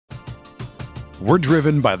We're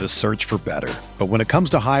driven by the search for better. But when it comes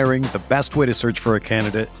to hiring, the best way to search for a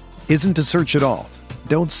candidate isn't to search at all.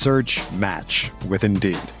 Don't search, match with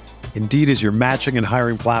Indeed. Indeed is your matching and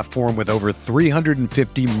hiring platform with over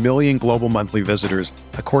 350 million global monthly visitors,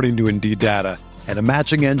 according to Indeed data, and a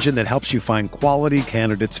matching engine that helps you find quality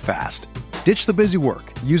candidates fast. Ditch the busy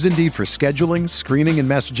work. Use Indeed for scheduling, screening, and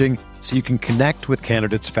messaging so you can connect with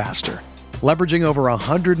candidates faster. Leveraging over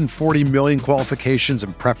 140 million qualifications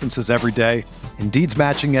and preferences every day, Indeed's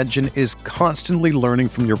matching engine is constantly learning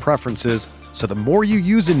from your preferences, so the more you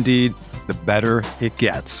use Indeed, the better it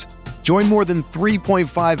gets. Join more than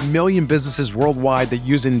 3.5 million businesses worldwide that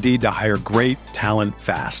use Indeed to hire great talent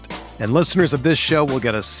fast. And listeners of this show will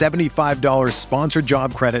get a $75 sponsored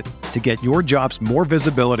job credit to get your jobs more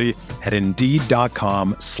visibility at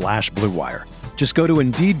Indeed.com/Blue Wire. Just go to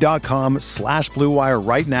Indeed.com/Blue Wire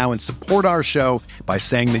right now and support our show by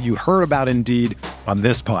saying that you heard about Indeed on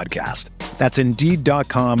this podcast. That's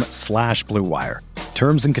Indeed.com/Blue Wire.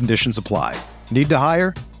 Terms and conditions apply. Need to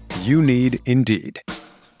hire? You need Indeed.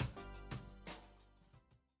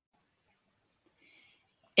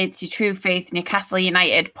 It's your True Faith Newcastle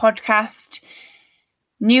United podcast.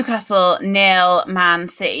 Newcastle 0, Man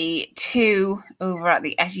City 2 over at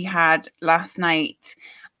the Etihad last night.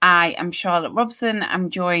 I am Charlotte Robson. I'm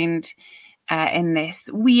joined in this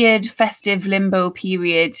weird festive limbo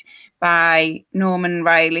period by Norman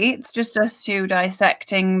Riley. It's just us two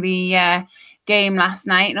dissecting the game last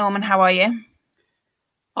night. Norman, how are you?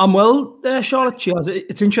 I'm well, Charlotte. Cheers.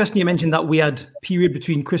 It's interesting you mentioned that we had period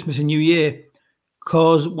between Christmas and New Year,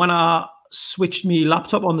 because when I switched my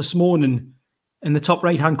laptop on this morning, in the top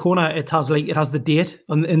right-hand corner, it has the date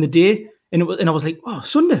in the day, and I was like, oh,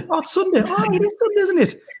 Sunday. Oh, it's Sunday. Oh, it is Sunday, isn't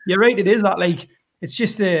it? You're right. It is that. Like, it's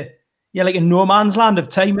just like a no man's land of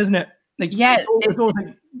time, isn't it? Like, yeah,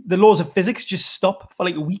 the laws of physics just stop for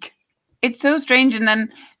like a week. It's so strange, and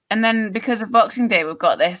then because of Boxing Day, we've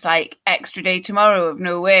got this like extra day tomorrow of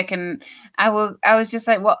no work, and I was just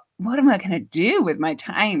like, what am I going to do with my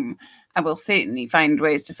time? I will certainly find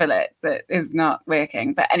ways to fill it that is not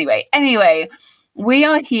working. But anyway, we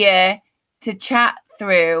are here to chat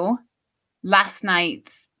through last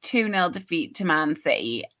night's 2-0 defeat to Man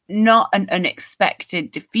City. Not an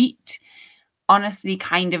unexpected defeat. Honestly,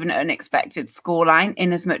 kind of an unexpected scoreline,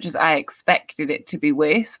 in as much as I expected it to be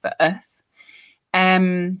worse for us.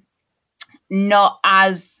 Not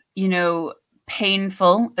as,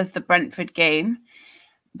 painful as the Brentford game.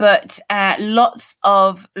 But lots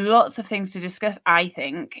of things to discuss, I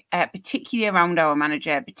think, particularly around our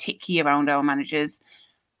manager's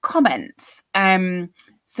comments.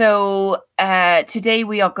 So today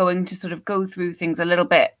we are going to sort of go through things a little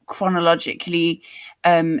bit chronologically.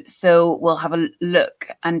 So we'll have a look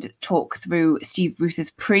and talk through Steve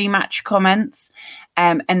Bruce's pre-match comments,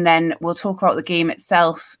 and then we'll talk about the game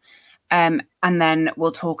itself. And then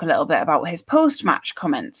we'll talk a little bit about his post-match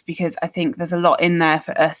comments, because I think there's a lot in there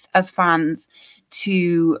for us as fans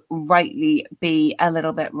to rightly be a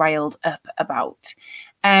little bit riled up about.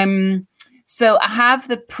 So I have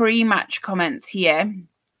the pre-match comments here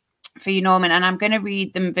for you, Norman, and I'm going to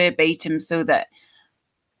read them verbatim so that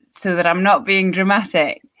I'm not being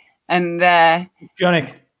dramatic. And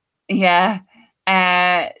Johnny. Yeah.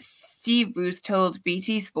 Steve Bruce told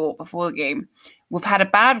BT Sport before the game, "We've had a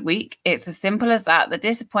bad week. It's as simple as that. The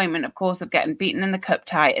disappointment, of course, of getting beaten in the cup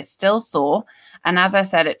tie is still sore. And as I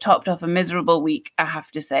said, it topped off a miserable week, I have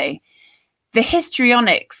to say. The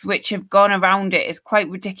histrionics which have gone around it is quite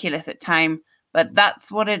ridiculous at times, but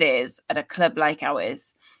that's what it is at a club like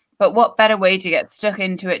ours. But what better way to get stuck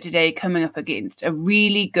into it today, coming up against a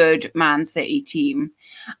really good Man City team?"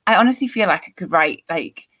 I honestly feel like I could write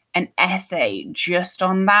like an essay just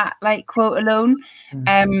on that quote alone.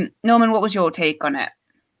 Norman, what was your take on it?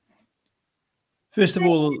 First of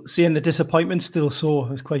all, seeing the disappointment still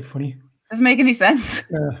sore is quite funny. Doesn't make any sense.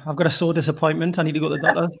 I've got a sore disappointment. I need to go to the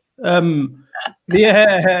doctor.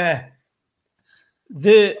 Yeah,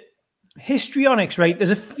 the histrionics, right?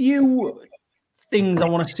 There's a few things I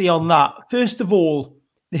want to say on that. First of all,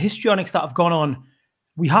 the histrionics that have gone on,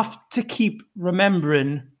 we have to keep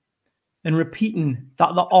remembering and repeating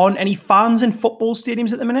that there aren't any fans in football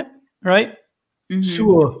stadiums at the minute, right? Mm-hmm.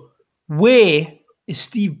 So where is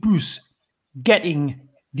Steve Bruce getting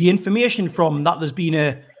the information from that there's been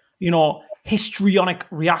a, histrionic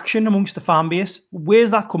reaction amongst the fan base?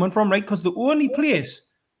 Where's that coming from, right? Because the only place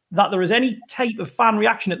that there is any type of fan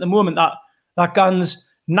reaction at the moment that guns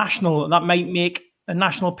national, that might make a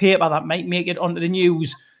national paper, that might make it onto the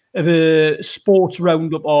news of a sports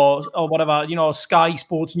roundup or whatever, Sky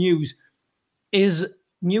Sports News, is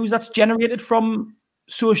news that's generated from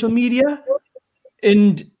social media.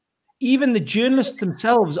 And even the journalists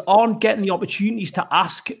themselves aren't getting the opportunities to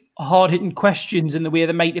ask hard-hitting questions in the way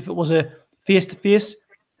they might if it was a face-to-face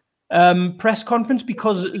press conference,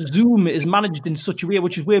 because Zoom is managed in such a way,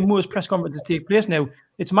 which is where most press conferences take place now.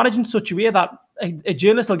 It's managed in such a way that a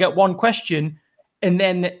journalist will get one question and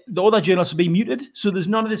then the other journalists will be muted. So there's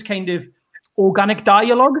none of this kind of organic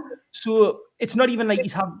dialogue. So it's not even like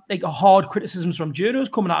he's had like a hard criticisms from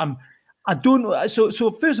journalists coming at him. I don't know.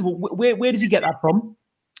 So first of all, where does he get that from?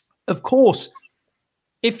 Of course,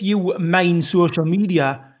 if you mine social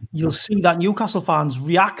media, you'll see that Newcastle fans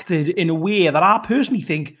reacted in a way that I personally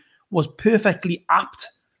think was perfectly apt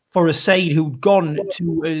for a side who'd gone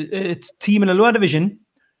to a team in a lower division.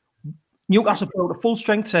 Newcastle put out a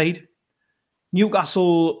full-strength side.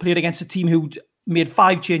 Newcastle played against a team who'd made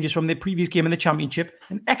 5 changes from their previous game in the Championship.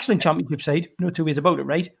 An excellent Championship side, no two ways about it,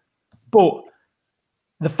 right? But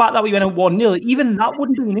the fact that we went out 1-0, even that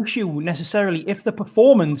wouldn't be an issue necessarily if the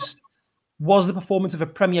performance was the performance of a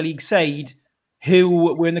Premier League side who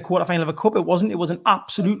were in the quarterfinal of a cup. It wasn't. It was an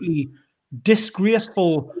absolutely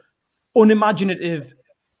disgraceful, unimaginative,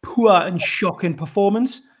 poor and shocking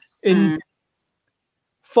performance. And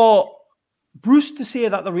for Bruce to say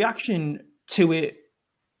that the reaction to it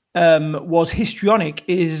was histrionic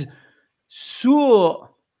is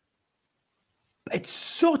it's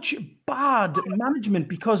such bad management,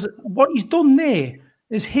 because what he's done there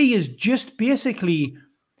is he has just basically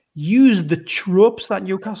used the tropes that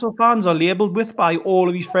Newcastle fans are labelled with by all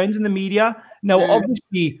of his friends in the media. Now,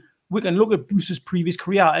 obviously, we can look at Bruce's previous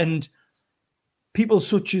career, and people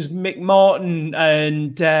such as Mick Martin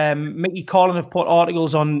and Mickey Carlin have put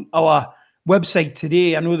articles on our website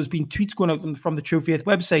today. I know there's been tweets going out from the True Faith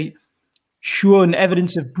website showing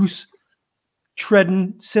evidence of Bruce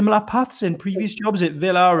treading similar paths in previous jobs at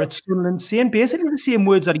Villa or at Sunderland, saying basically the same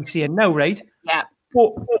words that he's saying now, right? Yeah.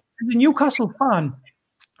 But as a Newcastle fan,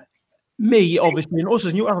 me, obviously, and us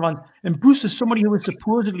as Newcastle fans, and Bruce is somebody who is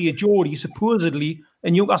supposedly a Geordie, supposedly a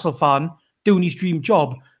Newcastle fan, doing his dream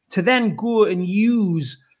job, to then go and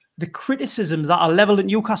use the criticisms that are levelled at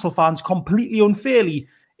Newcastle fans completely unfairly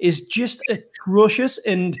is just atrocious.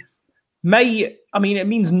 And it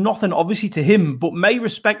means nothing, obviously, to him, but my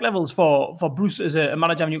respect levels for Bruce as a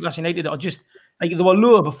manager of Newcastle United are just, like, they were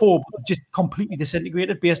lower before, but just completely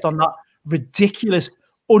disintegrated based on that ridiculous,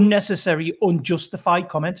 unnecessary, unjustified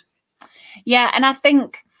comment. Yeah, and I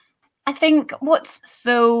think what's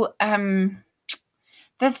so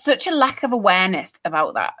there's such a lack of awareness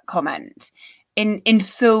about that comment in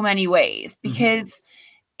so many ways, because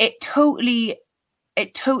it totally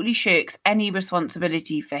shirks any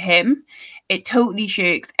responsibility for him. It totally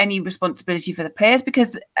shirks any responsibility for the players,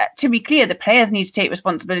 because to be clear, the players need to take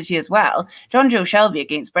responsibility as well. Jonjo Shelvey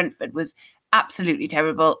against Brentford was absolutely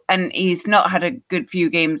terrible, and he's not had a good few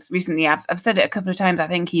games recently. I've said it a couple of times. I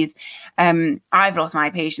think he's I've lost my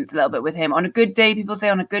patience a little bit with him. On a good day, people say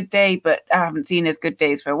on a good day, but I haven't seen his good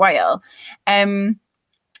days for a while.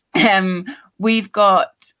 We've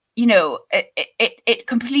got, it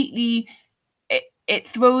completely, it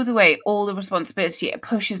throws away all the responsibility. It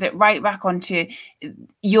pushes it right back onto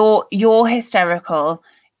you're hysterical,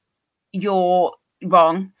 you're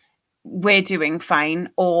wrong, we're doing fine,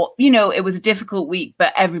 or it was a difficult week,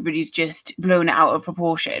 but everybody's just blown it out of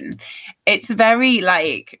proportion. It's very,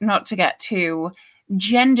 like, not to get too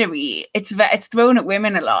gendery, it's thrown at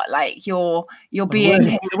women a lot, like you're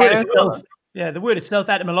being hysterical. The word itself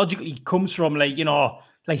etymologically comes from, like,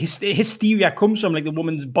 hysteria comes from, like, the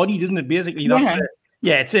woman's body, doesn't it? Basically,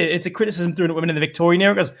 that's it's a criticism thrown at women in the Victorian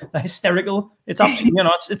era because they're hysterical. It's absolutely,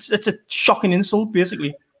 it's a shocking insult,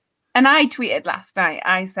 basically. And I tweeted last night,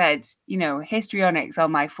 I said, histrionics are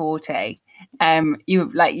my forte.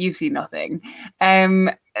 You've seen nothing.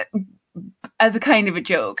 As a kind of a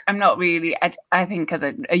joke. I'm not really, I think as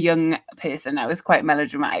a young person, I was quite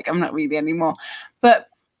melodramatic. I'm not really anymore. But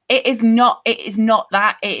it is not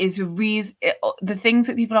that. It is the things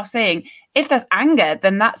that people are saying. If there's anger,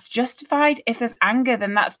 then that's justified. If there's anger,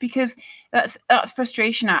 then that's because that's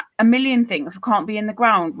frustration at a million things. We can't be in the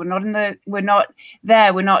ground. We're not there.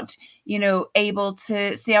 We're not, able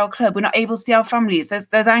to see our club. We're not able to see our families.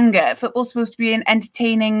 There's anger. Football's supposed to be an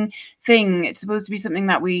entertaining thing. It's supposed to be something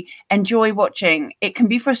that we enjoy watching. It can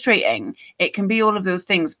be frustrating. It can be all of those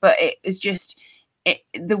things, but it is just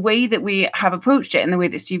the way that we have approached it and the way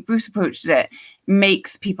that Steve Bruce approached it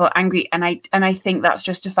makes people angry, and I think that's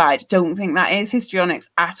justified. Don't think that is histrionics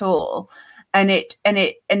at all, and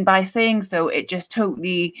by saying so, it just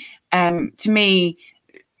totally to me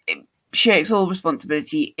it shirks all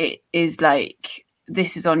responsibility. It is like,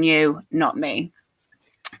 this is on you, not me.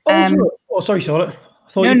 Sorry, Charlotte.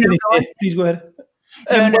 I thought you finished. Please go ahead.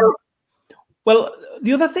 Well,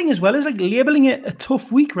 the other thing as well is like labeling it a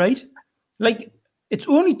tough week, right? Like it's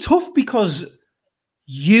only tough because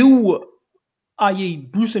you, i.e.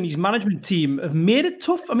 Bruce and his management team, have made it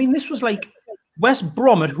tough. I mean, this was like West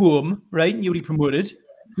Brom at home, right? Newly promoted.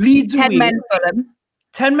 Leeds 10 away. men Fulham.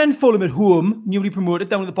 10 men Fulham at home, newly promoted,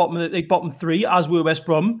 down at the bottom of the bottom three, as were West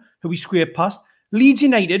Brom, who we scraped past. Leeds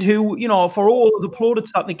United, who, you know, for all the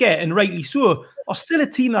plaudits that they get, and rightly so, are still a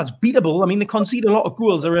team that's beatable. I mean, they concede a lot of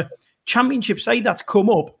goals. They're a championship side that's come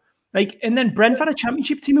up. Like, and then Brentford, a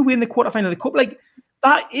championship team, who win the quarterfinal of the cup. Like,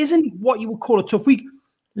 that isn't what you would call a tough week.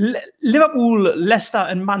 Liverpool, Leicester,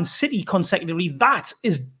 and Man City consecutively, that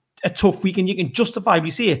is a tough week, and you can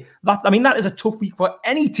justifiably say that. I mean, that is a tough week for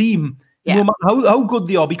any team, no matter how good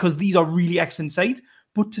they are, because these are really excellent sides.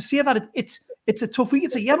 But to say that it's a tough week,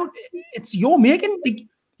 it's but it's your making. Like,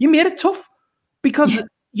 you made it tough because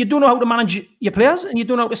you don't know how to manage your players, and you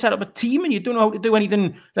don't know how to set up a team, and you don't know how to do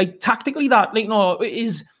anything like tactically that, like, no,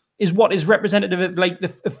 is what is representative of like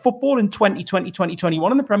the football in 2020,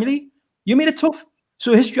 2021 in the Premier League. You made it tough.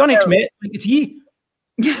 So histrionics, mate, like, it's ye.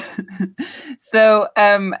 So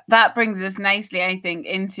that brings us nicely, I think,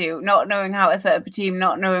 into not knowing how to set up a team,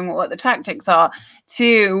 not knowing what the tactics are,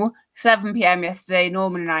 to 7 p.m. yesterday.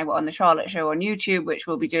 Norman and I were on the Charlotte Show on YouTube, which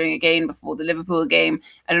we'll be doing again before the Liverpool game.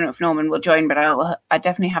 I don't know if Norman will join, but I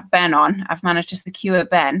definitely have Ben on. I've managed to secure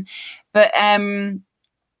Ben. But the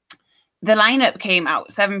lineup came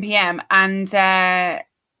out 7 p.m. and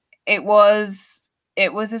it was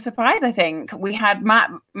a surprise, I think. We had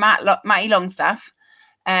Matty Longstaff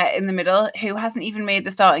in the middle, who hasn't even made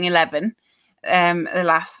the starting 11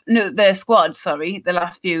 the squad, the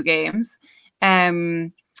last few games.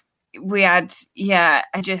 We had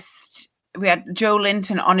Joe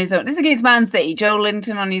Linton on his own. This is against Man City. Joe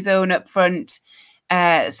Linton on his own up front,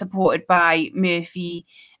 supported by Murphy,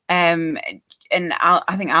 and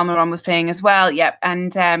I think Almiron was playing as well. Yep,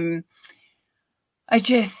 and I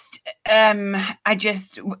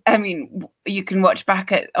mean, you can watch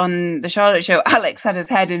back on the Charlotte Show. Alex had his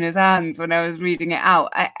head in his hands when I was reading it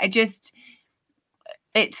out.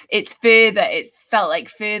 It felt like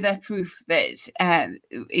further proof that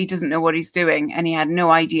he doesn't know what he's doing, and he had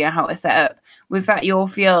no idea how to set up. Was that your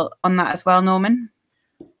feel on that as well, Norman?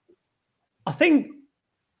 I think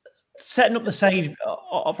setting up the side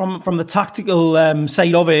from the tactical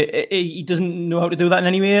side of it, he doesn't know how to do that in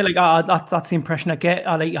any way. Like that's the impression I get.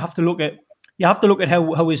 You have to look at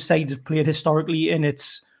how his sides have played historically, and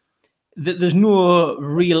there's no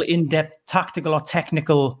real in-depth tactical or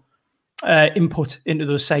technical input into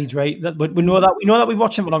those sides, right? But we know that we've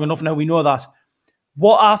watched him for long enough now. We know that.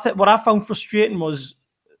 What I found frustrating was,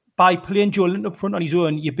 by playing Joe Linton up front on his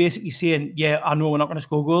own, you're basically saying, yeah, I know we're not going to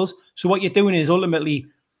score goals. So what you're doing is ultimately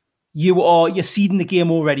you're seeding the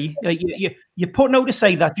game already. Like you're putting out a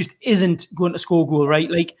side that just isn't going to score goal, right?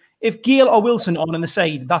 Like if Gale or Wilson on the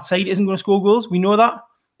side, that side isn't going to score goals. We know that.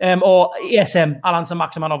 Or ASM, Alan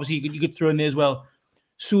Saint-Maximin, obviously you could throw in there as well.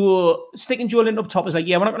 So sticking Joe Linton up top is like,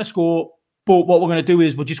 yeah, we're not going to score, but what we're going to do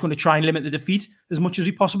is we're just going to try and limit the defeat as much as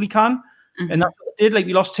we possibly can. Mm-hmm. And that's what they did. Like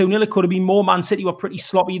we lost 2-0. It could have been more. Man City were pretty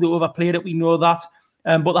sloppy. They overplayed it. We know that.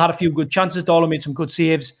 But they had a few good chances. Darlow made some good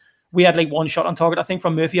saves. We had like one shot on target, I think,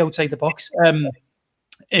 from Murphy outside the box.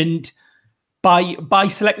 And by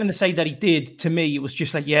selecting the side that he did, to me, it was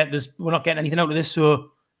just like, yeah, we're not getting anything out of this.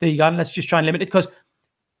 So there you go. And let's just try and limit it. Because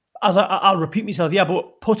as I'll repeat myself, yeah,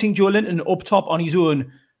 but putting Joe Linton up top on his own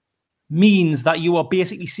means that you are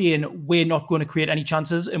basically saying we're not going to create any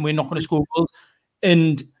chances and we're not going to score goals.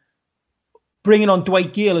 And bringing on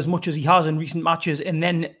Dwight Gale as much as he has in recent matches, and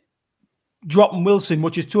then dropping Wilson,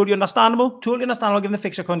 which is totally understandable given the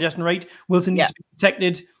fixture congestion, right? Wilson needs to be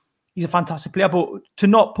protected. He's a fantastic player, but to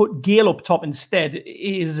not put Gale up top instead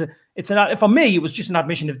for me, it was just an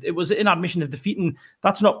admission of defeat, and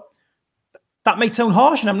that might sound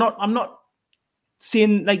harsh, and I'm not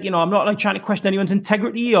saying I'm not like trying to question anyone's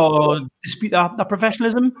integrity or dispute that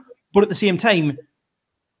professionalism, but at the same time,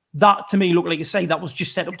 that to me looked like a side that was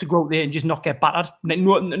just set up to go out there and just not get battered. Like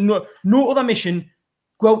no other mission.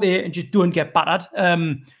 Go out there and just don't get battered.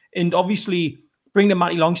 And obviously, bring the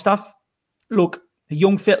Matty Longstaff. Look, a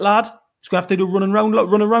young fit lad. He's going to have to do run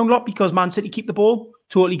around lot because Man City keep the ball.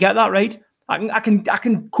 Totally get that, right? I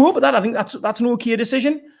can cope with that. I think that's an okay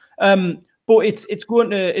decision. But it's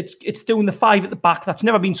doing the 5 at the back. That's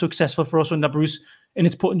never been successful for us under Bruce, and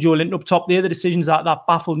it's putting Joe Linton up top there. The decisions that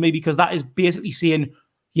baffled me, because that is basically saying,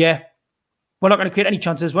 yeah, we're not going to create any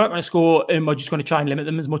chances. We're not going to score, and we're just going to try and limit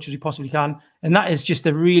them as much as we possibly can. And that is just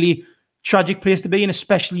a really tragic place to be, and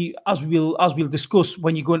especially as we'll discuss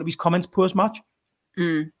when you go into these comments post match.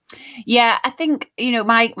 Yeah, I think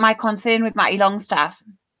my concern with Matty Longstaff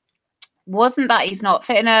wasn't that he's not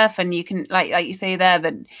fit enough, and you can like you say there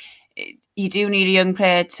that you do need a young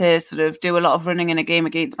player to sort of do a lot of running in a game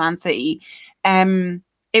against Man City.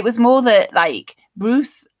 It was more that like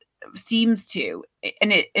Bruce seems to,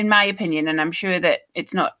 in my opinion, and I'm sure that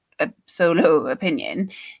it's not a solo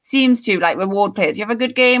opinion, seems to like reward players. You have a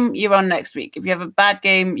good game, you're on next week. If you have a bad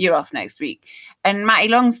game, you're off next week. And Matty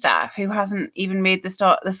Longstaff, who hasn't even made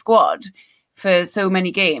the squad for so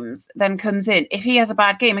many games, then comes in. If he has a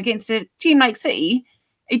bad game against a team like City,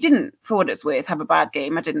 he didn't, for what it's worth, have a bad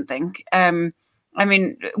game. I didn't think. I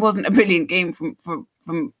mean, it wasn't a brilliant game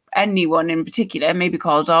from anyone in particular, maybe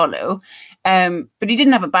Carl Darlow, but he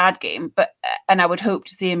didn't have a bad game. And I would hope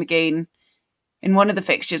to see him again in one of the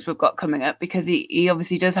fixtures we've got coming up, because he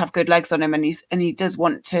obviously does have good legs on him, and he does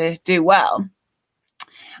want to do well.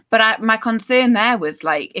 But my concern there was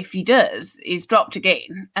like, if he does, he's dropped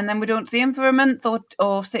again, and then we don't see him for a month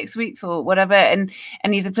or 6 weeks or whatever, and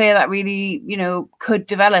he's a player that really, you know, could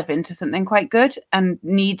develop into something quite good and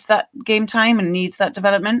needs that game time and needs that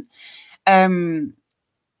development.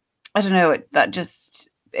 I don't know.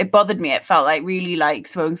 It bothered me. It felt like really like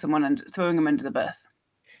throwing him under the bus.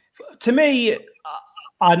 To me,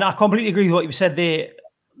 and I completely agree with what you said there,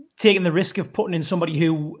 taking the risk of putting in somebody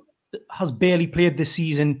who has barely played this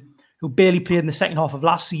season, who barely played in the second half of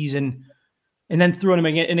last season, and then throwing him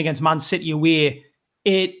in against Man City away,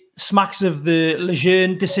 it smacks of the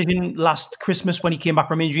Lejeune decision last Christmas when he came back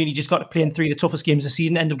from injury and he just got to play in 3 of the toughest games of the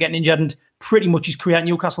season, ended up getting injured, and pretty much his career at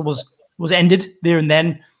Newcastle was ended there and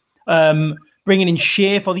then. Bringing in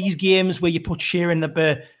Shea for these games where you put Shea in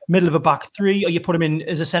the middle of a back three, or you put him in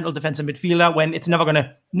as a central defensive midfielder, when it's never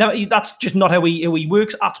that's just not how he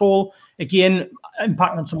works at all. Again,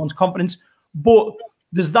 impacting on someone's confidence. But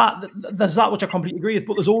there's that which I completely agree with.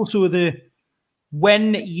 But there's also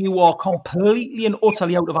when you are completely and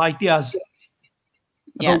utterly out of ideas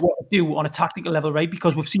about what to do on a tactical level, right?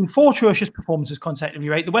 Because we've seen 4 atrocious performances consecutively,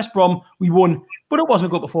 right? The West Brom, we won, but it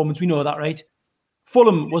wasn't a good performance. We know that, right?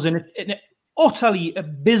 Fulham was an utterly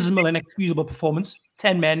abysmal and inexcusable performance.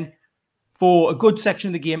 10 men for a good section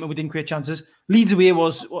of the game, and we didn't create chances. Leeds away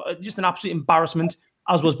was just an absolute embarrassment,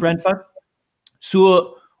 as was Brentford.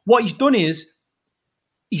 So what he's done is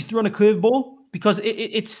he's thrown a curveball, because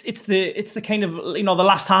it's the kind of, you know, the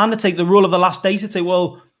last hand. It's like the roll of the last dice. It's like,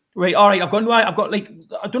 well, right, all right, I've got like,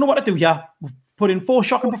 I don't know what to do here. We've put in 4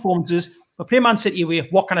 shocking performances. We're playing Man City away.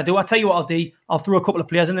 What can I do? I'll tell you what I'll do. I'll throw a couple of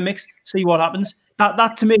players in the mix, see what happens.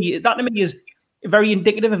 That to me is very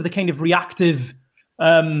indicative of the kind of reactive,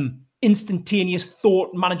 instantaneous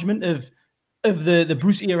thought management of the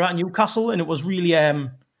Bruce era at Newcastle, and it was really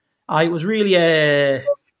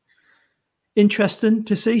interesting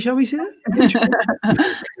to see, shall we say?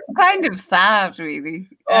 Kind of sad, really.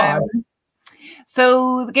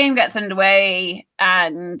 So the game gets underway,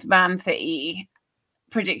 and Man City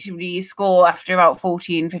predictably score after about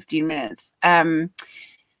 15 minutes.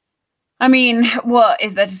 I mean, what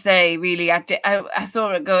is there to say, really? I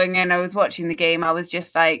saw it going in. I was watching the game. I was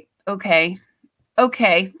just like, okay,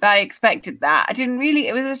 I expected that.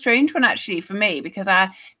 It was a strange one, actually, for me, because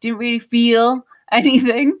I didn't really feel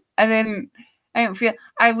anything. I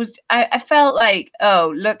felt like,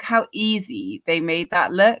 oh, look how easy they made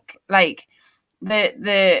that look. Like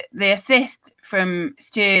the assist from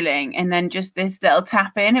Sterling, and then just this little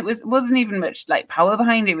tap in. It wasn't even much like power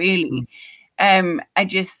behind it, really.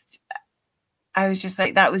 I was just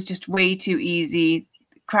like, that was just way too easy,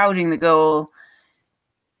 crowding the goal.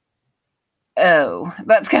 Oh,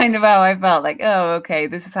 that's kind of how I felt. Like, oh, okay,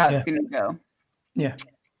 this is how it's going to go. Yeah.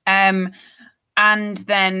 And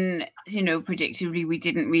then, you know, predictably, we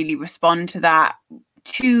didn't really respond to that.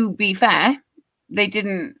 To be fair, they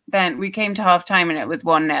didn't. Then we came to half time and it was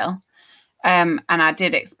 1-0. And I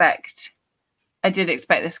did expect the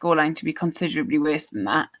scoreline to be considerably worse than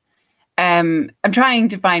that. I'm trying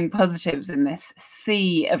to find positives in this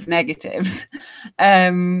sea of negatives.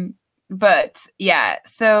 But yeah,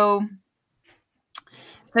 so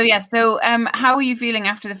how are you feeling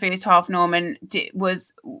after the first half, Norman? Did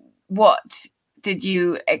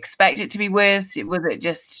you expect it to be worse? Was it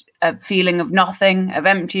just a feeling of nothing, of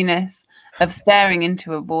emptiness, of staring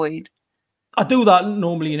into a void? I do that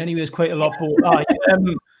normally in any ways quite a lot, but right.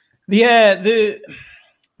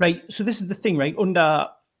 So this is the thing, right? Under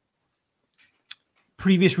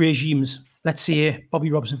previous regimes, let's say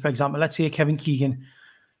Bobby Robson, for example, let's say Kevin Keegan,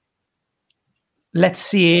 let's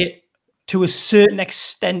say to a certain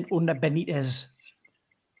extent under Benitez,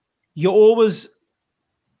 you're always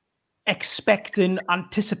expecting,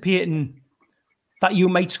 anticipating that you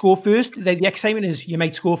might score first. The excitement is you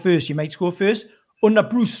might score first. Under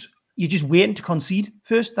Bruce, you're just waiting to concede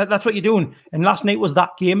first. That's what you're doing. And last night was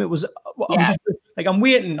that game. It was I'm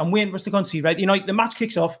waiting for us to concede, right? The match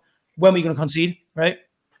kicks off. When are we going to concede, right?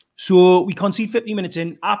 So we concede 50 minutes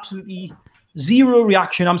in, absolutely zero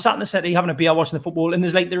reaction. I'm sat in the settee having a beer watching the football, and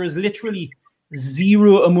there is literally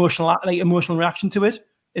zero emotional reaction to it.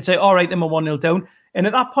 It's like, all right, then we're 1-0 down. And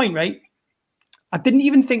at that point, right, I didn't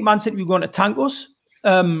even think Man City were going to tank us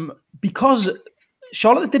because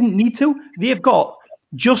Charlotte didn't need to. They've got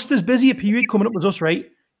just as busy a period coming up as us, right?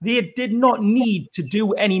 They did not need to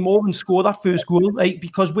do any more than score that first goal, right?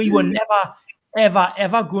 Because we were never,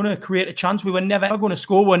 ever going to create a chance. We were never, ever going to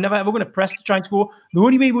score. We were never, ever going to press to try and score. The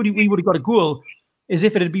only way we would have got a goal is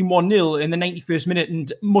if it had been 1-0 in the 91st minute.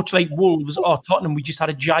 And much like Wolves or Tottenham, we just had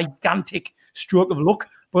a gigantic stroke of luck.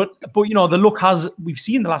 But the luck we've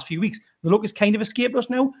seen the last few weeks, the luck has kind of escaped us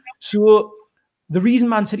now. So the reason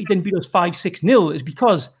Man City didn't beat us 5-6-0 is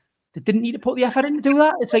because they didn't need to put the effort in to do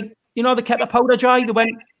that. It's like, they kept the powder dry.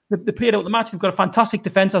 They played out the match. They've got a fantastic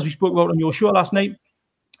defence, as we spoke about on your show last night.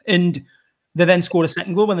 And they then scored a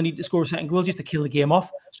second goal when they need to score a second goal just to kill the game off.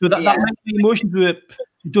 So that might be emotions where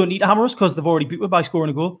you don't need to hammer us because they've already beat us by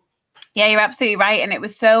scoring a goal. Yeah, you're absolutely right. And it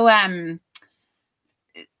was so...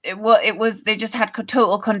 It was they just had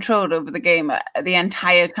total control over the game the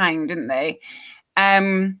entire time, didn't they?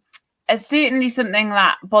 Certainly something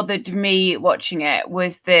that bothered me watching it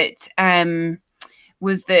was that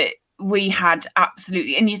we had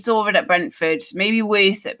absolutely, and you saw it at Brentford, maybe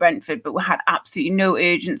worse at Brentford, but we had absolutely no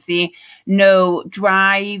urgency, no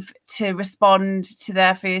drive to respond to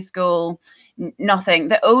their first goal, nothing.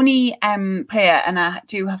 The only player, and I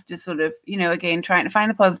do have to sort of, again, trying to find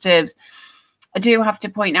the positives, I do have to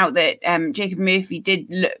point out that Jacob Murphy did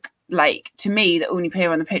look like, to me, the only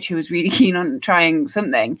player on the pitch who was really keen on trying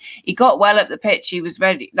something. He got well up the pitch. He was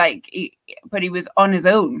ready, but he was on his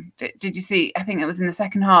own. Did you see? I think it was in the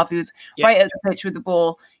second half. He was right at the pitch with the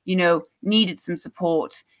ball, needed some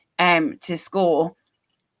support to score.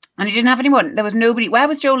 And he didn't have anyone. There was nobody. Where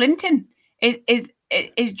was Joe Linton? His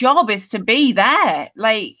job is to be there.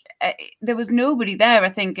 There was nobody there. I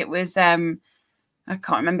think it was... I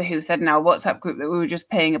can't remember who said in our WhatsApp group that we were just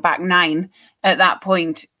paying a back 9 at that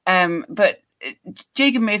point. But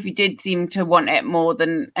Jacob Murphy did seem to want it more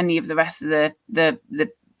than any of the rest of the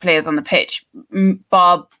players on the pitch,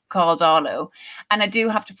 bar Carl Darlow. And I do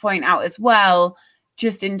have to point out as well,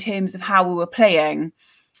 just in terms of how we were playing,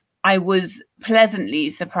 I was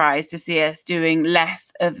pleasantly surprised to see us doing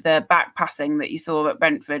less of the back passing that you saw at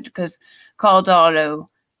Brentford, because Carl Darlow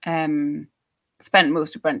spent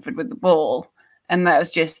most of Brentford with the ball. And that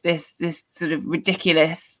was just this sort of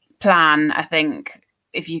ridiculous plan, I think,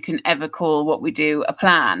 if you can ever call what we do a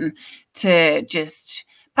plan, to just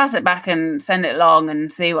pass it back and send it along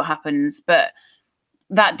and see what happens. But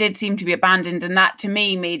that did seem to be abandoned. And that, to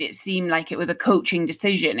me, made it seem like it was a coaching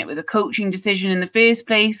decision. It was a coaching decision in the first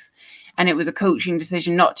place. And it was a coaching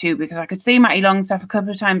decision not to, because I could see Matty Longstaff a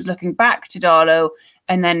couple of times looking back to Darlow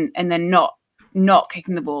and then not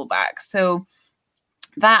kicking the ball back. So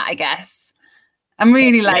that, I guess... I'm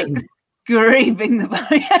really scraping the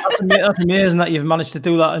body. That's amazing that you've managed to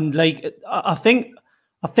do that. And I think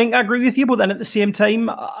I agree with you, but then at the same time,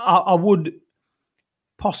 I would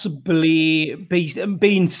possibly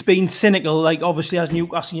being cynical. Obviously, as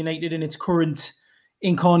Newcastle United in its current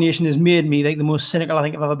incarnation has made me the most cynical I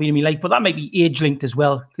think I've ever been in my life. But that might be age linked as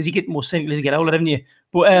well, because you get more cynical as you get older, haven't you?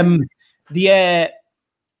 But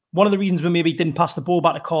one of the reasons we maybe didn't pass the ball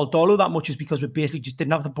back to Carl Darlow that much is because we basically just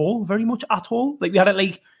didn't have the ball very much at all. We had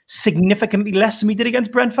it significantly less than we did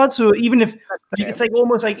against Brentford. So even if it's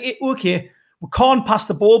almost okay, we can't pass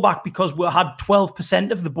the ball back because we had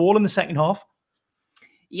 12% of the ball in the second half.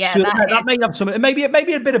 Yeah, so that might have something. Maybe a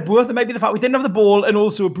bit of both. It might be the fact we didn't have the ball, and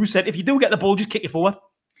also Bruce said, if you do get the ball, just kick it forward.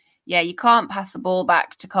 Yeah, you can't pass the ball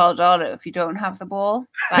back to Carl Darlow if you don't have the ball.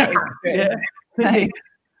 That is true.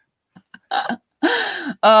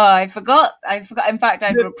 Oh, I forgot. In fact,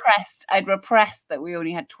 I'd repressed that we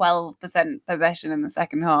only had 12% possession in the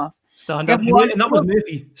second half. Stand up. And that was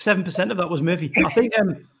Murphy. 7% of that was Murphy. I think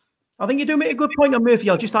you do make a good point on Murphy.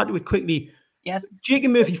 I'll just add to it quickly. Yes, Jacob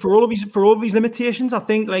Murphy, for all of his limitations, I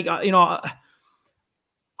think I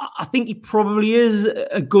think he probably is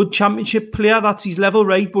a good championship player. That's his level,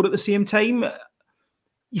 right? But at the same time,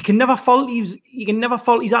 you can never fault his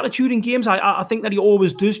attitude in games. I think that he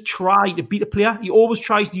always does try to beat a player. He always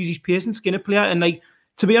tries to use his pace and skin a player. And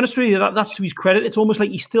to be honest with you, that's to his credit. It's almost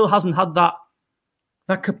like he still hasn't had that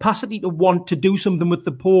capacity to want to do something with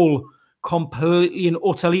the ball completely and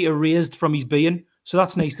utterly erased from his being. So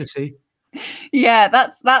that's nice to see. Yeah,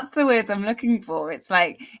 that's the words I'm looking for. It's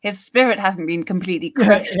like his spirit hasn't been completely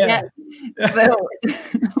crushed yet. So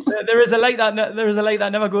there is a light that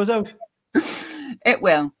never goes out. It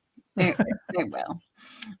will. It will.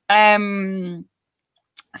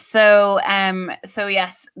 So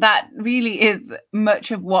yes, that really is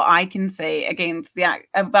much of what I can say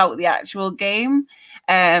about the actual game.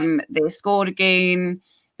 They scored again.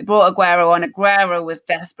 They brought Aguero on. Aguero was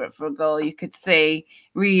desperate for a goal. You could see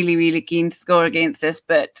really, really keen to score against us,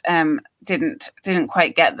 but didn't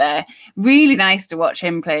quite get there. Really nice to watch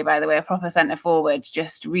him play, by the way, a proper centre forward,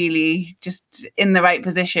 just in the right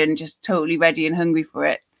position, just totally ready and hungry for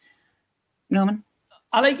it. Norman?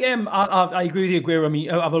 I like him. I agree with you, Aguero. I mean,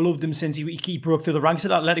 I've loved him since he broke through the ranks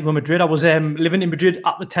at Atletico Madrid. I was living in Madrid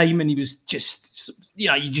at the time, and he was just,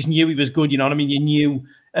 you just knew he was good. You know what I mean? You knew.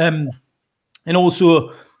 And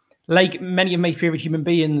also, like many of my favorite human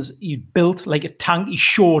beings, he's built like a tank. He's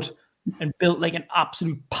short and built like an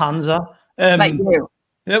absolute panzer. Like you.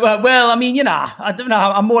 Well, I mean, I don't know.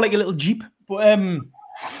 I'm more like a little Jeep, but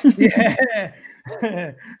yeah.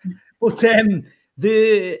 But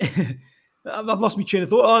I've lost my train of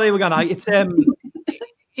thought. Oh, there we go. Now it's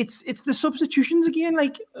the substitutions again.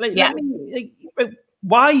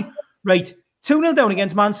 Why? Right, 2-0 down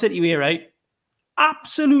against Man City here. Right,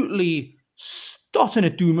 absolutely stotting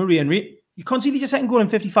at Di Maria. You conceded your second goal in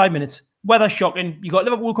 55 minutes. Weather shocking. You got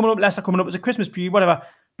Liverpool coming up, Leicester coming up. It's a Christmas period, whatever.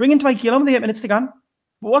 Bring in Dwight Gillum with 8 minutes to go.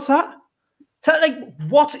 But what's that?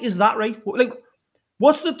 What is that? Right?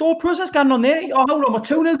 What's the thought process going on there? Oh, hold on, we're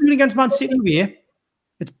 2-0 doing against Man City here.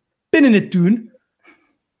 Been in it doing.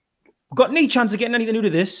 We've got no chance of getting anything out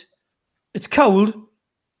of this. It's cold.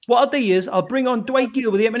 What I'll do is I'll bring on Dwight Gill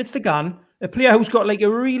with 8 minutes to go, a player who's got like a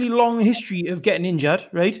really long history of getting injured,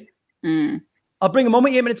 right? I'll bring him on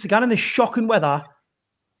with 8 minutes to go in this shocking weather,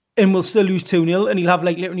 and we'll still lose 2-0, and he'll have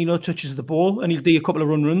like literally no touches of the ball, and he'll do a couple of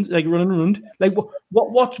run and run. Like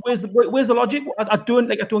where's the logic? I don't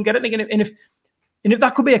get it. Like, and if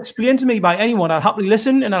that could be explained to me by anyone, I'd happily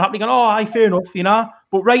listen, and I'd happily go, fair enough,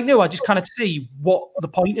 But right now, I just cannot see what the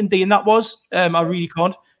point in doing that was. I really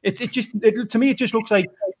can't. To me, it just looks like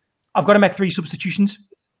I've got to make 3 substitutions.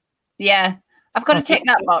 Yeah, I've got to tick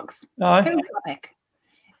that box.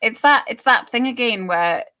 It's that thing again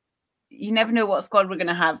where you never know what squad we're going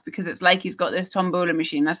to have, because it's like he's got this tombola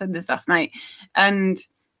machine. I said this last night, and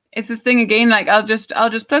it's the thing again. Like I'll just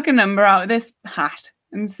pluck a number out of this hat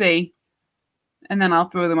and see. And then I'll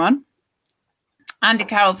throw them on. Andy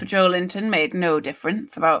Carroll for Joelinton made no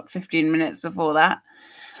difference about 15 minutes before that.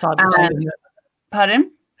 Sad to see, isn't it?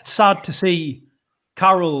 Pardon? It's sad to see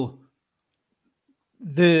Carroll,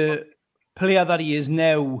 the player that he is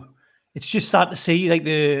now. It's just sad to see like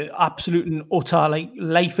the absolute and utter like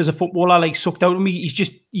life as a footballer like sucked out of me. He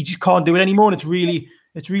just can't do it anymore. And it's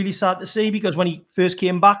really sad to see, because when he first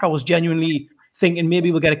came back, I was genuinely thinking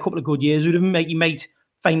maybe we'll get a couple of good years out of him. Like he might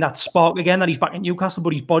find that spark again that he's back in Newcastle,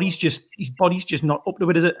 but his body's just not up to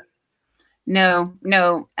it, is it? No,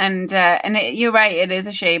 and you're right. It is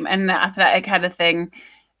a shame. And Athletic had a thing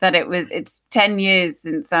that it's 10 years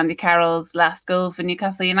since Andy Carroll's last goal for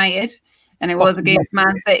Newcastle United, and it was against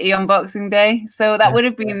Man City on Boxing Day. So that would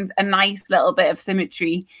have been a nice little bit of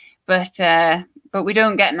symmetry, but we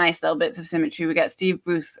don't get nice little bits of symmetry. We get Steve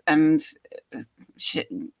Bruce and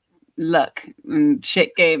luck and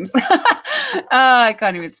shit games. I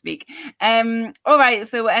can't even speak. All right,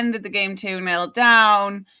 so we ended the game 2-0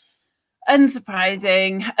 down.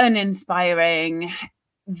 Unsurprising, uninspiring.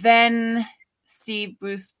 Then Steve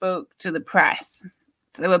Bruce spoke to the press.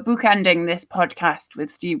 So we're bookending this podcast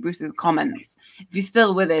with Steve Bruce's comments. If you're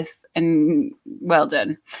still with us, and well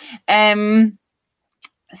done.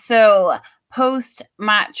 So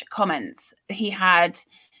post-match comments, he had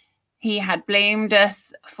blamed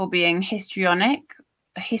us for being histrionics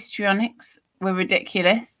were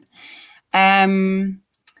ridiculous.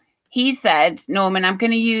 He said, Norman, I'm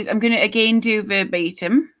going to again do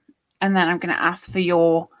verbatim, and then I'm going to ask for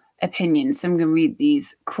your opinion. So I'm going to read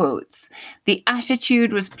these quotes. The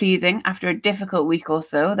attitude was pleasing after a difficult week or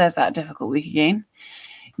so. There's that difficult week again.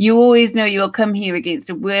 You always know you will come here against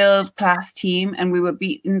a world-class team, and we were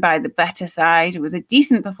beaten by the better side. It was a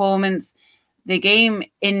decent performance. The game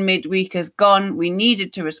in midweek has gone. We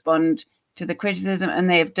needed to respond to the criticism, and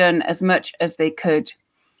they have done as much as they could.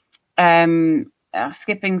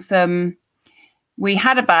 Skipping some. We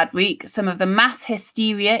had a bad week. Some of the mass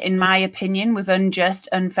hysteria, in my opinion, was unjust,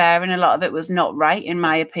 unfair, and a lot of it was not right, in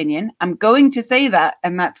my opinion. I'm going to say that,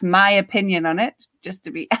 and that's my opinion on it, just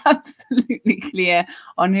to be absolutely clear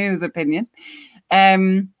on whose opinion.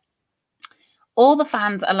 All the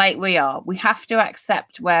fans are like we are. We have to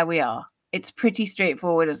accept where we are. It's pretty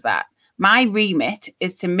straightforward as that. My remit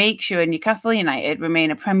is to make sure Newcastle United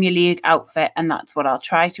remain a Premier League outfit, and that's what I'll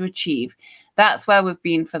try to achieve. That's where we've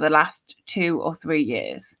been for the last 2 or 3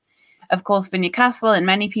 years. Of course, for Newcastle, in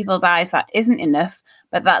many people's eyes, that isn't enough,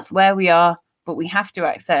 but that's where we are. But we have to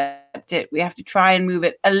accept it. We have to try and move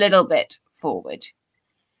it a little bit forward.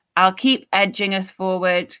 I'll keep edging us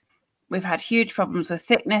forward. We've had huge problems with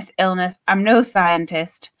sickness, illness. I'm no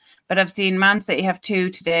scientist, but I've seen Man City have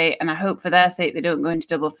 2 today, and I hope for their sake they don't go into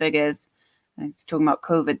double figures. I'm talking about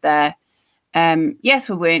COVID there. Yes,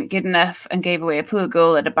 we weren't good enough and gave away a poor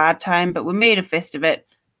goal at a bad time, but we made a fist of it.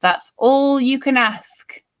 That's all you can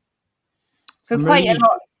ask. So quite a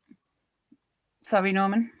lot. Sorry,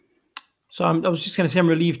 Norman. So I was just going to say I'm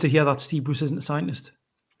relieved to hear that Steve Bruce isn't a scientist.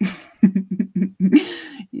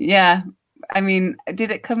 Yeah. I mean,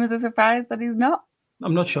 did it come as a surprise that he's not?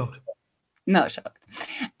 I'm not shocked. Not shocked.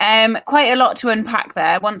 Quite a lot to unpack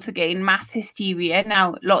there. Once again, mass hysteria.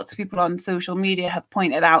 Now, lots of people on social media have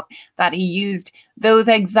pointed out that he used those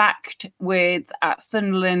exact words at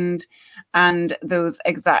Sunderland and those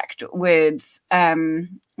exact words.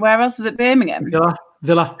 Where else was it? Birmingham.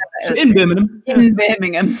 Villa. So in Birmingham. In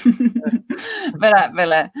Birmingham. But at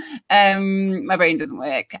Villa. My brain doesn't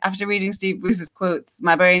work. After reading Steve Bruce's quotes,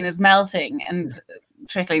 my brain is melting and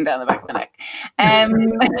trickling down the back of the neck.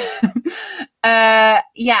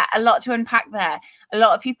 Yeah, a lot to unpack there. A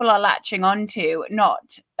lot of people are latching onto,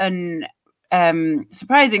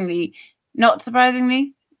 surprisingly,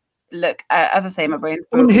 look, as I say, my brain.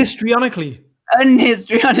 Unhistrionically,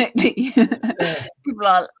 people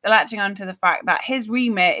are latching onto the fact that his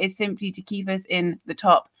remit is simply to keep us in the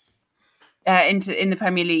top, in the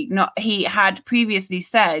Premier League. He had previously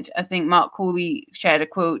said, I think Mark Colby shared a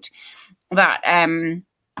quote that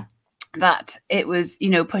that it was,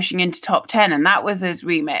 pushing into top 10, and that was his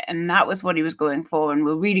remit, and that was what he was going for. And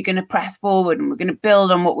we're really going to press forward, and we're going to build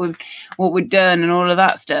on what we've done, and all of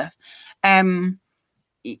that stuff. I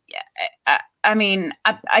mean,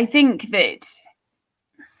 I think that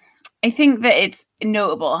it's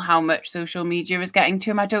notable how much social media is getting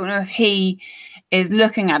to him. I don't know if he is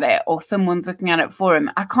looking at it or someone's looking at it for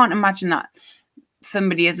him. I can't imagine that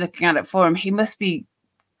somebody is looking at it for him. He must be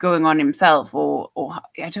going on himself, or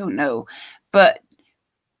I don't know. But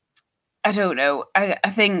I don't know.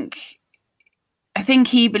 I think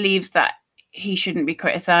he believes that he shouldn't be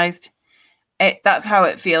criticised. That's how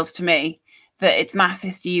it feels to me. That it's mass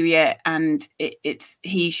hysteria, and it's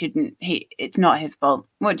not his fault.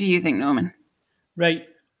 What do you think, Norman? Right.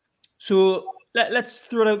 So let's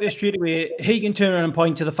throw it out there straight away. He can turn around and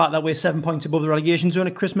point to the fact that we're 7 points above the relegation zone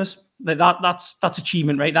at Christmas. That's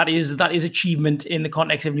achievement, right? That is achievement in the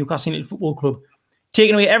context of Newcastle United Football Club.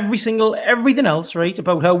 Taking away everything else, right,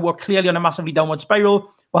 about how we're clearly on a massively downward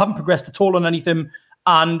spiral. We haven't progressed at all on anything,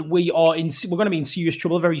 and we're going to be in serious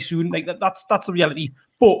trouble very soon. Like that's the reality.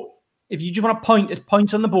 But if you just want to point at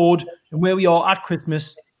points on the board and where we are at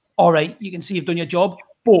Christmas, all right, you can see you've done your job.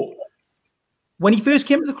 But when he first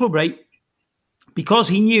came to the club, right, because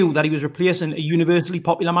he knew that he was replacing a universally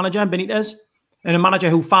popular manager in Benitez, and a manager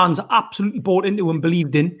who fans absolutely bought into and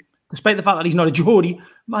believed in, despite the fact that he's not a Geordie,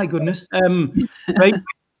 my goodness, right?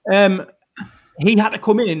 He had to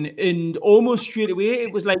come in, and almost straight away,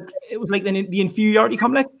 it was like the inferiority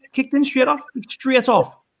complex kicked in straight off.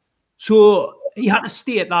 So he had to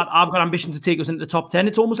state that I've got ambition to take us into the top 10.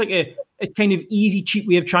 It's almost like a kind of easy, cheap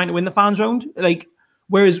way of trying to win the fans round. Like,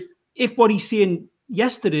 whereas if what he's saying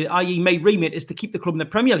yesterday, i.e. my remit is to keep the club in the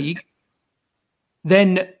Premier League,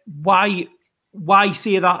 then why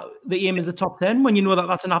say that the aim is the top 10 when you know that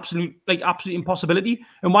that's an absolute impossibility?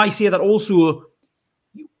 And why say that also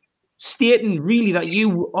stating really that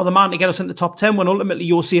you are the man to get us into the top 10 when ultimately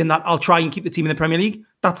you're saying that I'll try and keep the team in the Premier League?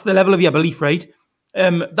 That's the level of your belief, right?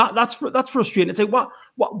 That's frustrating. It's like,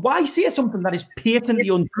 why say something that is patently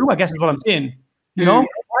untrue, I guess is what I'm saying. You know?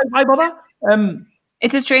 Why bother?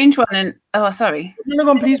 It's a strange one. And sorry. No,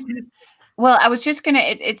 go on, please. Well, I was just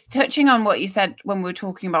it's touching on what you said when we were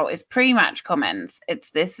talking about his pre-match comments.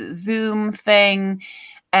 It's this Zoom thing.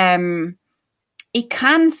 It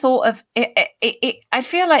can sort of, I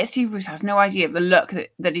feel like Steve Bruce has no idea of the luck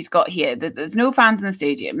that he's got here. There's no fans in the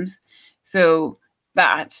stadiums. So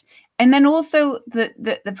that. And then also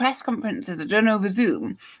the press conferences are done over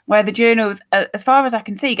Zoom, where the journos, as far as I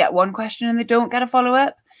can see, get one question and they don't get a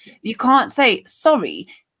follow-up. You can't say, sorry,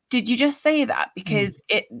 did you just say that? Because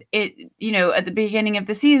it at the beginning of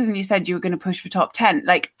the season, you said you were going to push for top 10.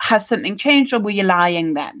 Like, has something changed, or were you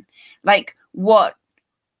lying then? Like, what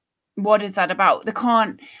is that about?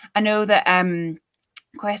 I know that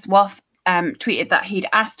Chris Waugh tweeted that he'd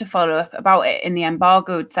asked to follow up about it in the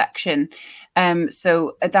embargoed section.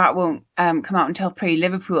 So that won't come out until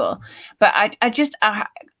pre-Liverpool. But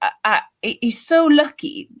he's so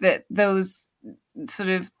lucky that those sort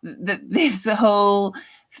of this whole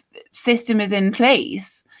system is in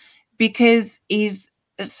place, because he's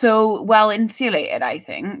so well insulated, I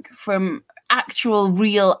think, from actual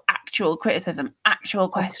criticism, actual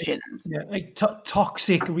questions. Yeah, like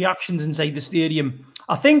toxic reactions inside the stadium.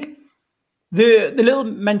 I think the little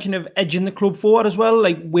mention of edging the club forward as well,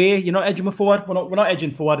 like where you're not edging forward, we're not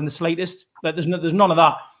edging forward in the slightest. Like there's none of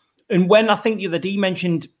that. And when I think the other day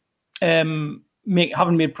mentioned having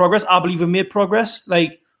made progress, I believe we've made progress.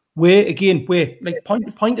 Like where like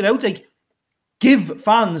point it out, like give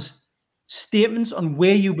fans statements on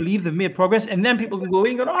where you believe they've made progress, and then people can go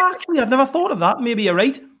in and go, oh, actually, I've never thought of that. Maybe you're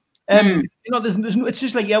right. You know, there's no, it's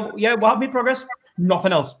just like, yeah, we have made progress.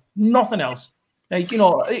 Nothing else. Like, you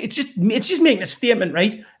know, it's just making a statement,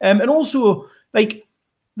 right? And also, like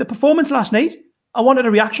the performance last night, I wanted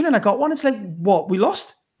a reaction and I got one. It's like, what, we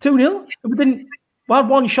lost 2-0? We had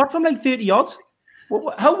one shot from like 30 yards.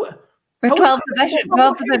 How 12 possession.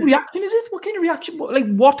 What kind of reaction is it? What kind of reaction?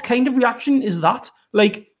 Like, what kind of reaction is that?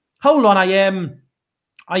 Like, hold on,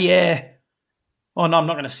 oh no, I'm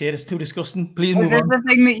not going to say it. It's too disgusting. Please move on. Is this the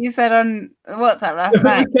thing that you said on WhatsApp last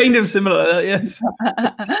night? It's kind of similar, yes.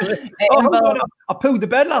 I pooed the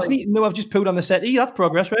bed last night. No, I've just pooed on the settee. That's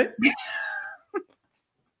progress, right?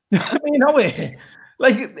 I mean, no way.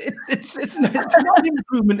 Like it's not an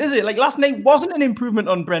improvement, is it? Like last night wasn't an improvement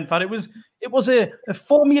on Brentford. It was a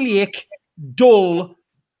formulaic, dull,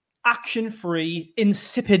 action-free,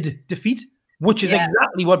 insipid defeat, which is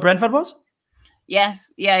exactly what Brentford was.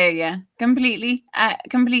 Yes, yeah, completely.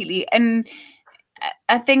 And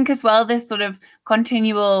I think as well, this sort of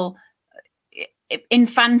continual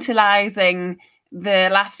infantilizing the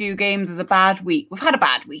last few games as a bad week. We've had a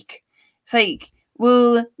bad week. It's like,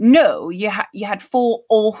 well, no, you had 4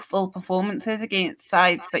 awful performances against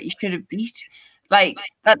sides that you should have beat. Like,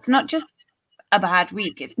 that's not just a bad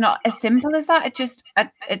week. It's not as simple as that. It just, I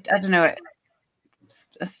don't know.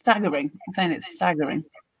 It's staggering. I find it staggering.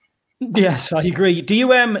 Yes, I agree. Do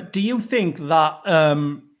you think that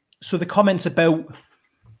so the comments about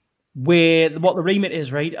what the remit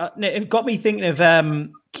is, right? It got me thinking of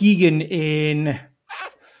Keegan in, it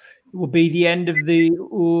would be the end of the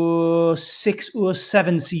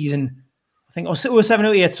 06-07 season, I think, or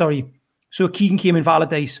 07-08, sorry. So Keegan came in for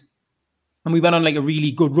Allardyce, and we went on like a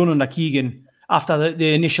really good run under Keegan after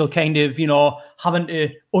the initial kind of, you know, having to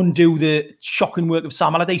undo the shocking work of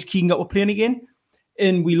Sam Allardyce. Keegan got playing again.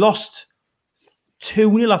 And we lost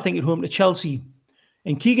 2-0, I think, at home to Chelsea.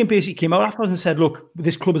 And Keegan basically came out afterwards and said, look,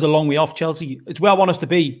 this club is a long way off Chelsea. It's where I want us to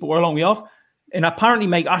be, but we're a long way off. And apparently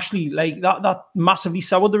Mike Ashley, like that massively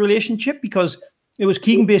soured the relationship, because it was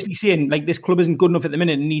Keegan basically saying, like, this club isn't good enough at the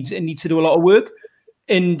minute and needs to do a lot of work.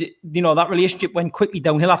 And, you know, that relationship went quickly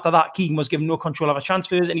downhill after that. Keegan was given no control over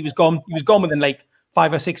transfers, and he was gone. He was gone within like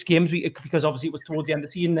 5 or 6 games, because obviously it was towards the end of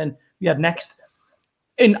the season. Then we had next.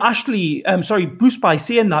 And Bruce, by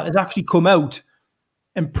saying that, has actually come out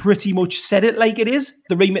and pretty much said it like it is.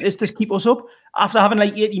 The remit is to keep us up. After having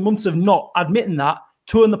like 18 months of not admitting that,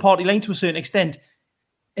 towing the party line to a certain extent,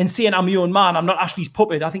 and saying, I'm your own man, I'm not Ashley's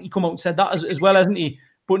puppet. I think he come out and said that as well, hasn't he?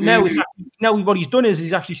 But now now what he's done is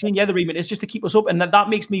he's actually saying, the remit is just to keep us up. And that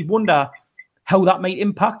makes me wonder how that might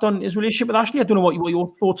impact on his relationship with Ashley. I don't know what your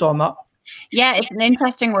thoughts are on that. Yeah, it's an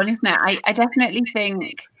interesting one, isn't it? I definitely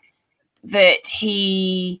think that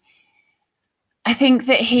he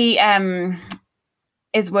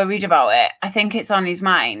is worried about it. I think it's on his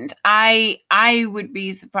mind. I would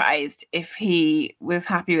be surprised if he was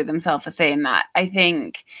happy with himself for saying that. I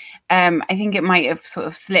think it might have sort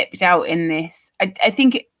of slipped out in this. I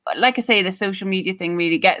think, like I say, the social media thing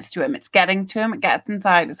really gets to him. It's getting to him. It gets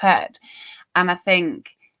inside his head, and I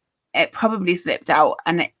think it probably slipped out,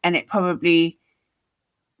 and it probably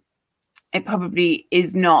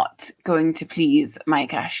is not going to please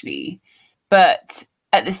Mike Ashley. But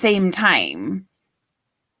at the same time,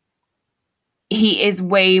 he is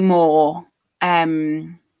way more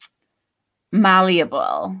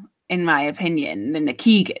malleable, in my opinion, than a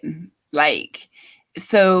Keegan. Like,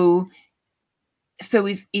 so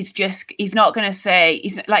he's not going to say,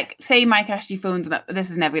 he's like, say Mike Ashley phones him up. This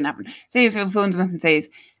is never going to happen. Say he phones him up and says,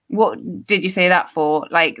 what did you say that for?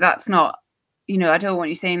 Like, that's not, you know, I don't want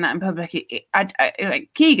you saying that in public. Like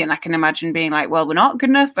Keegan, I can imagine being like, well, we're not good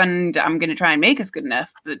enough, and I'm going to try and make us good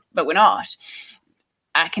enough, but we're not.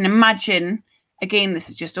 I can imagine, again, this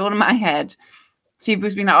is just all in my head, see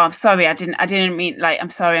Bruce being like, "Oh, I'm sorry, I didn't mean, like,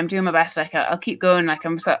 I'm sorry, I'm doing my best, like, I'll keep going, like,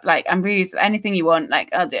 I'm really, anything you want, like,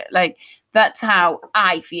 I'll do it." Like, that's how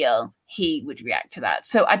I feel he would react to that.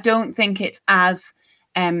 So I don't think it's as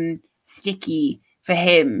sticky for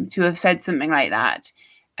him to have said something like that.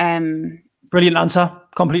 Brilliant answer.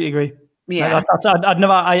 Completely agree. Yeah,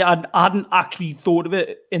 I hadn't actually thought of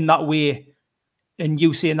it in that way, and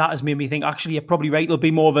you saying that has made me think. Actually, you're probably right. There'll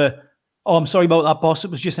be more of a, "Oh, I'm sorry about that, boss.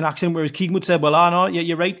 It was just an accident." Whereas Keegan would say, "Well, no,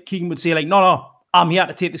 you're right." Keegan would say, like, "No, I'm here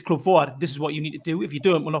to take this club forward. This is what you need to do. If you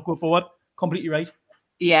don't, we'll not go forward." Completely right.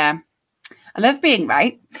 Yeah, I love being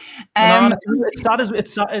right. It's sad as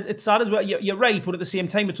well. You're right, but at the same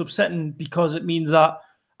time, it's upsetting because it means that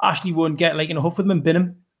Ashley won't get, like, in a huff with him and bin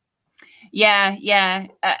him. Yeah.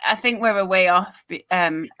 I think we're a way off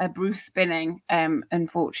a Bruce spinning,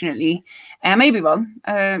 unfortunately. I may be wrong.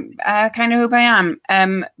 I kind of hope I am.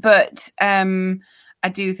 But I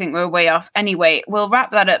do think we're way off. Anyway, we'll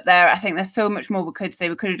wrap that up there. I think there's so much more we could say.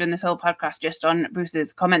 We could have done this whole podcast just on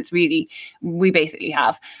Bruce's comments, really. We basically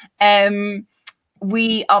have.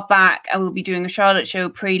 We are back. I will be doing a Charlotte show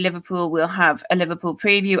pre-Liverpool. We'll have a Liverpool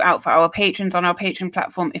preview out for our patrons on our Patreon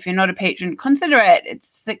platform. If you're not a patron, consider it.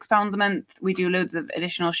 It's £6 a month. We do loads of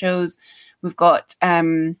additional shows. We've got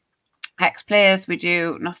ex-players. We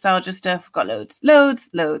do nostalgia stuff. We've got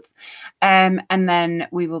loads. And then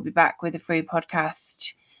we will be back with a free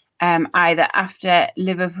podcast either after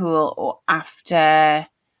Liverpool or after...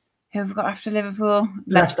 Who have we got after Liverpool?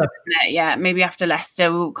 Leicester. Yeah, maybe after Leicester.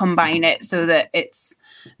 We'll combine it so that it's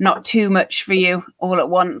not too much for you all at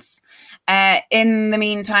once. In the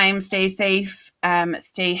meantime, stay safe,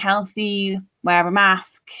 stay healthy, wear a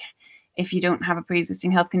mask if you don't have a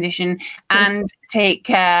pre-existing health condition, and take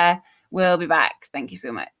care. We'll be back. Thank you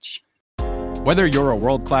so much. Whether you're a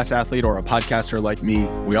world-class athlete or a podcaster like me,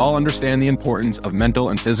 we all understand the importance of mental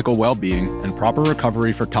and physical well-being and proper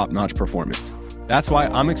recovery for top-notch performance. That's why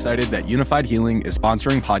I'm excited that Unified Healing is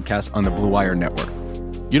sponsoring podcasts on the Blue Wire Network.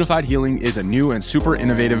 Unified Healing is a new and super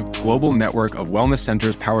innovative global network of wellness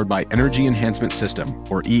centers powered by Energy Enhancement System,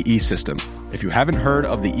 or EE System. If you haven't heard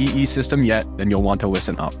of the EE System yet, then you'll want to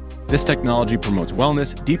listen up. This technology promotes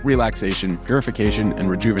wellness, deep relaxation, purification, and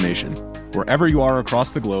rejuvenation. Wherever you are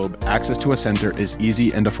across the globe, access to a center is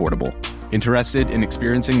easy and affordable. Interested in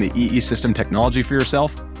experiencing the EE System technology for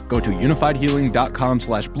yourself? Go to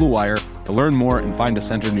unifiedhealing.com/bluewire to learn more and find a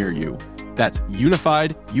center near you. That's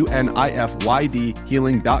unified, UNIFYD,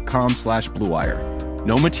 healing.com/bluewire.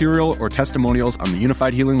 No material or testimonials on the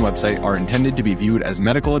Unified Healing website are intended to be viewed as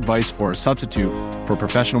medical advice or a substitute for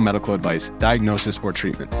professional medical advice, diagnosis, or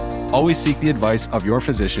treatment. Always seek the advice of your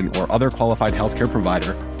physician or other qualified healthcare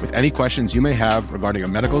provider with any questions you may have regarding a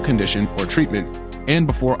medical condition or treatment and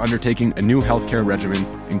before undertaking a new healthcare regimen,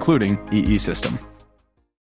 including EE System.